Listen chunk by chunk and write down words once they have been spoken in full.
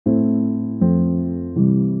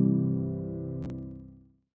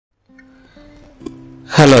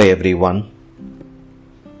Hello everyone.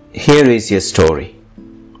 Here is a story.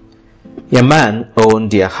 A man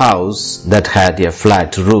owned a house that had a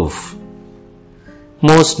flat roof.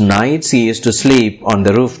 Most nights he used to sleep on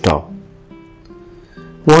the rooftop.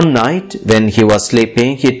 One night when he was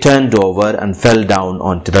sleeping, he turned over and fell down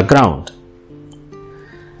onto the ground.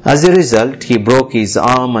 As a result, he broke his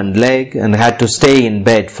arm and leg and had to stay in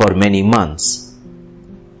bed for many months.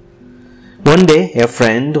 One day, a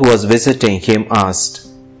friend who was visiting him asked,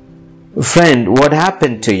 "Friend, what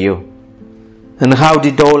happened to you? And how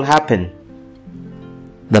did it all happen?"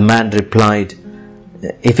 The man replied,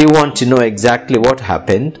 "If you want to know exactly what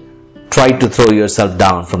happened, try to throw yourself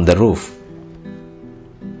down from the roof."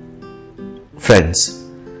 Friends,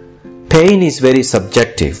 pain is very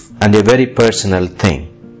subjective and a very personal thing.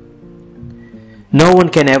 No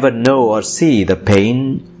one can ever know or see the pain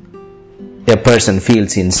a person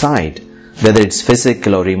feels inside, whether it's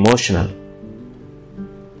physical or emotional.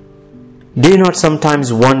 Do you not sometimes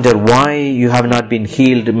wonder why you have not been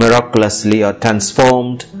healed miraculously or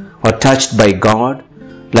transformed or touched by God,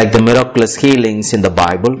 like the miraculous healings in the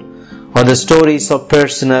Bible, or the stories of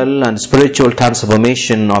personal and spiritual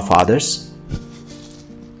transformation of others?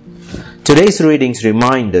 Today's readings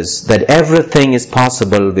remind us that everything is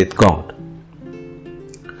possible with God.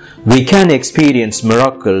 We can experience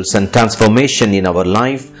miracles and transformation in our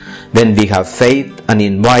life when we have faith and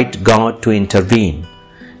invite God to intervene,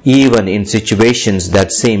 even in situations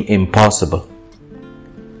that seem impossible.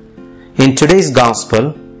 In today's Gospel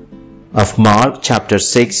of Mark chapter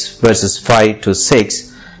 6 verses 5 to 6,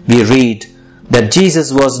 we read that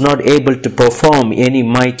Jesus was not able to perform any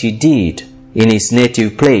mighty deed in his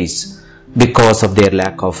native place because of their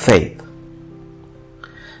lack of faith.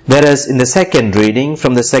 Whereas in the second reading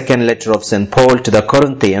from the second letter of St. Paul to the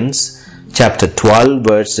Corinthians, chapter 12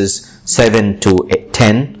 verses 7 to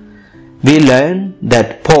 10, we learn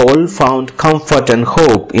that Paul found comfort and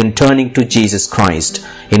hope in turning to Jesus Christ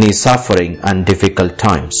in his suffering and difficult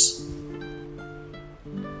times.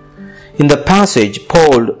 In the passage,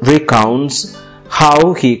 Paul recounts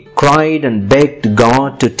how he cried and begged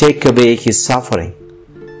God to take away his suffering,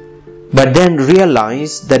 but then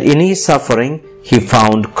realized that in his suffering he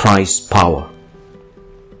found Christ's power.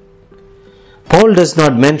 Paul does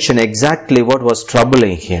not mention exactly what was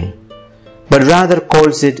troubling him, but rather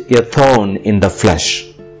calls it a thorn in the flesh.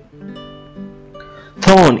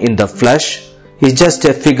 Thorn in the flesh is just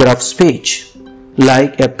a figure of speech,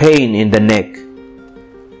 like a pain in the neck,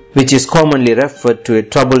 which is commonly referred to a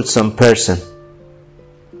troublesome person.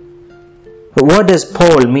 But what does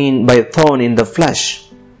Paul mean by thorn in the flesh?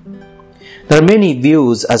 There are many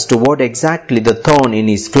views as to what exactly the thorn in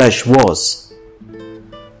his flesh was.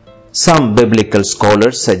 Some biblical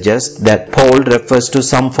scholars suggest that Paul refers to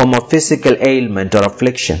some form of physical ailment or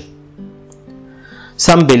affliction.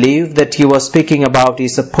 Some believe that he was speaking about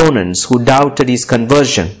his opponents who doubted his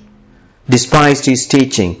conversion, despised his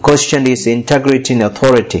teaching, questioned his integrity and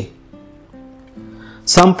authority.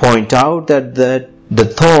 Some point out that the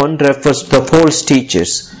thorn refers to the false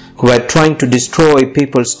teachers who were trying to destroy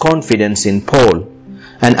people's confidence in Paul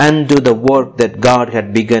and undo the work that God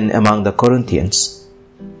had begun among the Corinthians.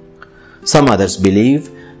 Some others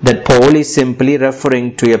believe that Paul is simply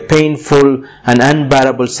referring to a painful and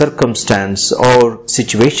unbearable circumstance or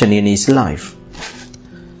situation in his life.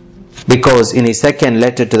 Because in his second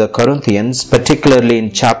letter to the Corinthians, particularly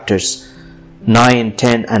in chapters 9,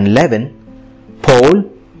 10 and 11, Paul,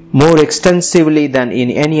 more extensively than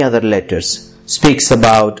in any other letters, speaks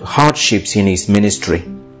about hardships in his ministry,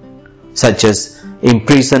 such as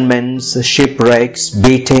imprisonments, shipwrecks,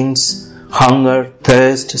 beatings, hunger,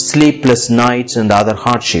 thirst, sleepless nights and other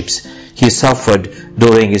hardships he suffered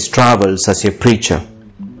during his travels as a preacher.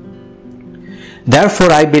 Therefore,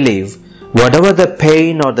 I believe whatever the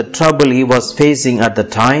pain or the trouble he was facing at the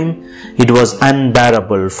time, it was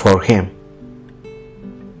unbearable for him.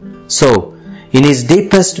 So, in his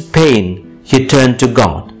deepest pain, he turned to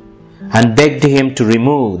God and begged him to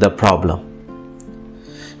remove the problem.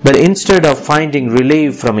 But instead of finding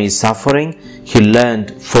relief from his suffering, he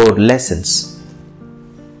learned 4 lessons.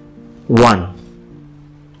 1.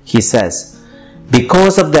 He says,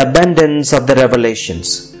 "Because of the abundance of the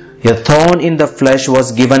revelations, a thorn in the flesh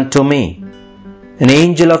was given to me, an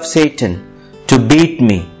angel of Satan, to beat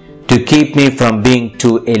me, to keep me from being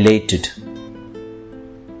too elated."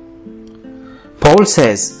 Paul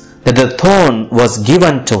says that the thorn was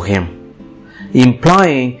given to him,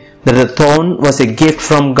 implying that the thorn was a gift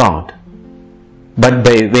from God, but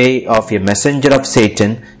by way of a messenger of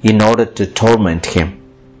Satan in order to torment him.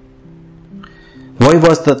 Why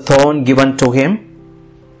was the thorn given to him?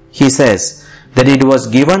 He says, that it was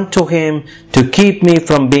given to him to keep me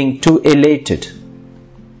from being too elated.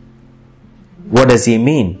 What does he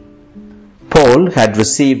mean? Paul had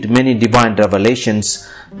received many divine revelations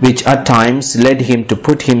which at times led him to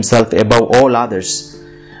put himself above all others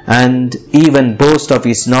and even boast of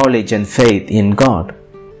his knowledge and faith in God.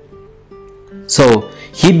 So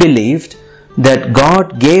he believed that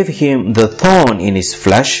God gave him the thorn in his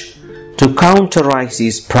flesh to counteract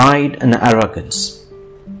his pride and arrogance.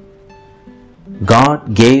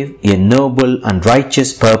 God gave a noble and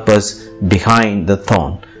righteous purpose behind the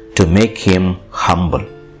thorn to make him humble.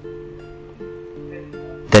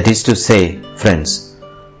 That is to say, friends,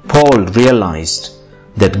 Paul realized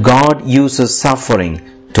that God uses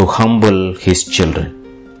suffering to humble his children.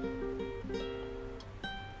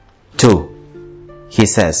 2. He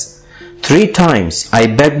says, 3 times I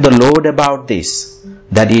begged the Lord about this,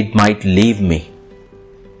 that it might leave me.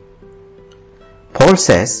 Paul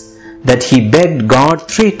says that he begged God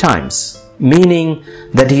 3 times, meaning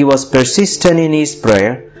that he was persistent in his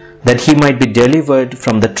prayer that he might be delivered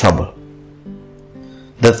from the trouble.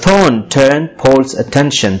 The thorn turned Paul's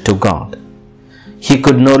attention to God. He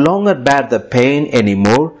could no longer bear the pain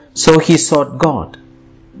anymore, so he sought God.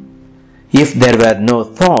 If there were no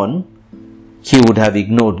thorn, he would have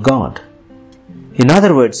ignored God. In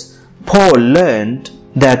other words, Paul learned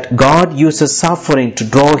that God uses suffering to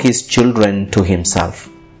draw his children to himself.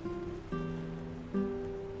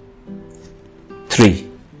 3.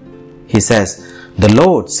 He says, the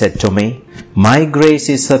Lord said to me, my grace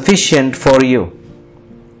is sufficient for you.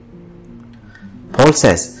 Paul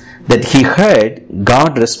says that he heard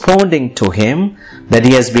God responding to him that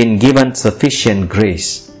he has been given sufficient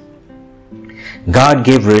grace. God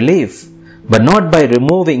gave relief, but not by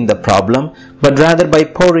removing the problem, but rather by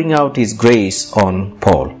pouring out his grace on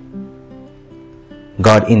Paul.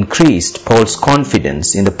 God increased Paul's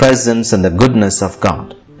confidence in the presence and the goodness of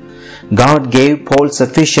God. God gave Paul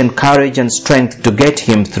sufficient courage and strength to get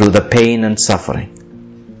him through the pain and suffering.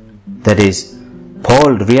 That is,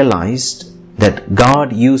 Paul realized that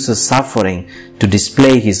God uses suffering to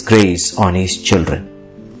display his grace on his children.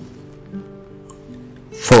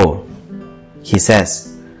 4. He says,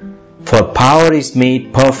 for power is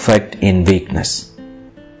made perfect in weakness.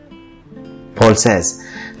 Paul says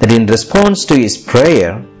that in response to his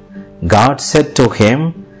prayer, God said to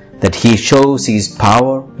him that he shows his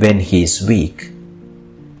power when he is weak.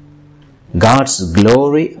 God's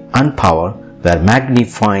glory and power were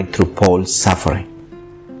magnified through Paul's suffering.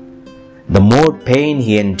 The more pain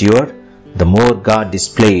he endured, the more God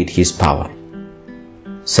displayed his power.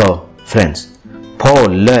 So, friends, Paul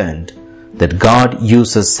learned that God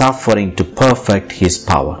uses suffering to perfect his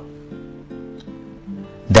power.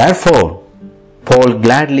 Therefore, Paul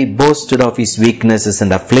gladly boasted of his weaknesses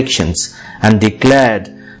and afflictions and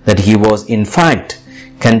declared that he was in fact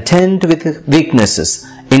content with weaknesses,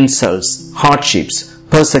 insults, hardships,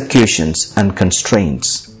 persecutions and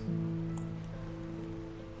constraints.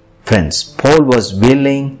 Friends, Paul was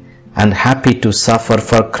willing and happy to suffer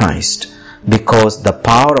for Christ because the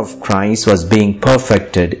power of Christ was being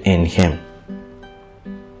perfected in him.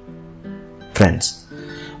 Friends,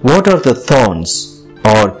 what are the thorns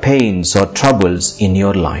or pains or troubles in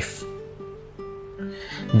your life?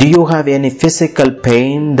 Do you have any physical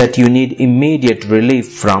pain that you need immediate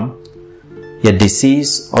relief from, a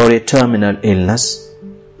disease or a terminal illness?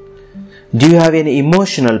 Do you have any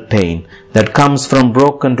emotional pain that comes from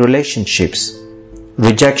broken relationships,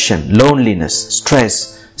 rejection, loneliness,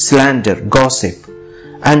 stress, slander, gossip,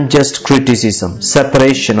 unjust criticism,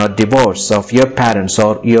 separation or divorce of your parents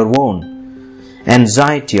or your own,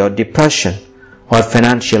 anxiety or depression or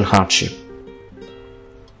financial hardship?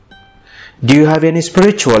 Do you have any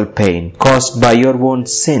spiritual pain caused by your own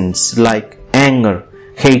sins like anger,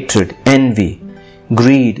 hatred, envy,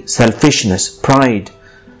 greed, selfishness, pride,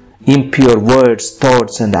 impure words,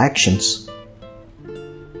 thoughts and actions?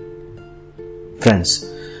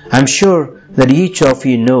 Friends, I'm sure that each of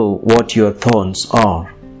you know what your thorns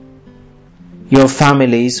are. Your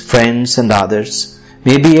families, friends and others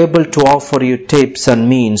may be able to offer you tips and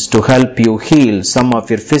means to help you heal some of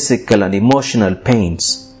your physical and emotional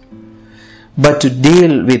pains. But to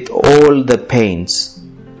deal with all the pains,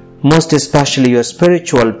 most especially your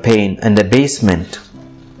spiritual pain and abasement,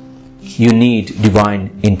 you need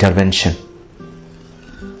divine intervention.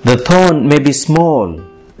 The thorn may be small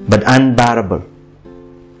but unbearable.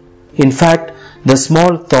 In fact, the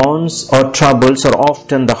small thorns or troubles are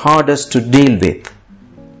often the hardest to deal with.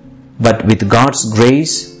 But with God's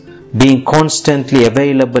grace being constantly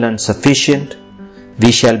available and sufficient,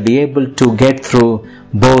 we shall be able to get through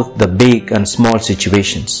both the big and small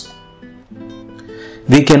situations.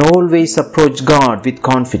 we can always approach God with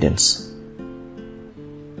confidence.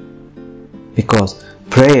 Because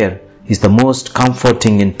prayer is the most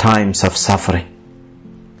comforting in times of suffering.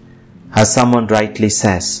 As someone rightly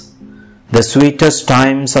says, the sweetest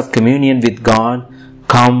times of communion with God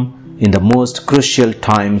come in the most crucial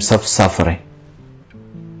times of suffering.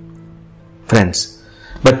 Friends,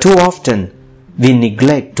 but too often we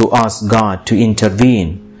neglect to ask God to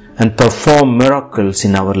intervene and perform miracles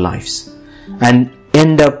in our lives and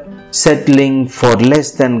end up settling for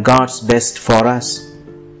less than God's best for us.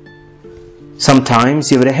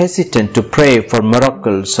 Sometimes we are hesitant to pray for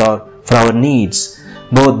miracles or for our needs,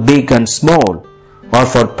 both big and small, or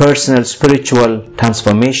for personal spiritual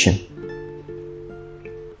transformation.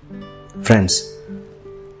 Friends,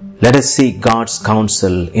 let us seek God's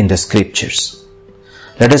counsel in the Scriptures.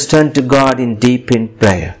 Let us turn to God in deep in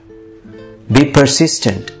prayer. Be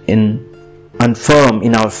persistent and firm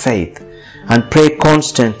in our faith, and pray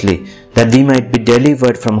constantly that we might be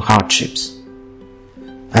delivered from hardships.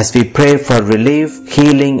 As we pray for relief,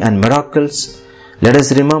 healing and miracles, let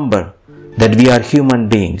us remember that we are human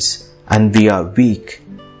beings and we are weak,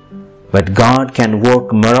 but God can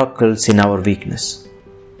work miracles in our weakness.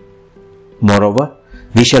 Moreover,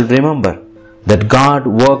 we shall remember that God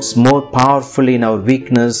works more powerfully in our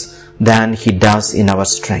weakness than He does in our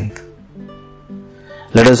strength.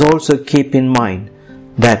 Let us also keep in mind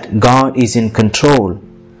that God is in control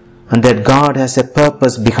and that God has a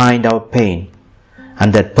purpose behind our pain,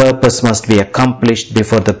 and that purpose must be accomplished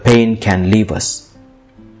before the pain can leave us.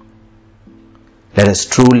 Let us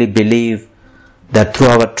truly believe that through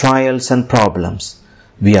our trials and problems,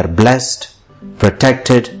 we are blessed,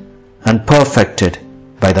 protected, and perfected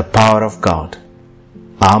by the power of God.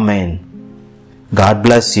 Amen. God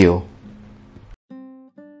bless you.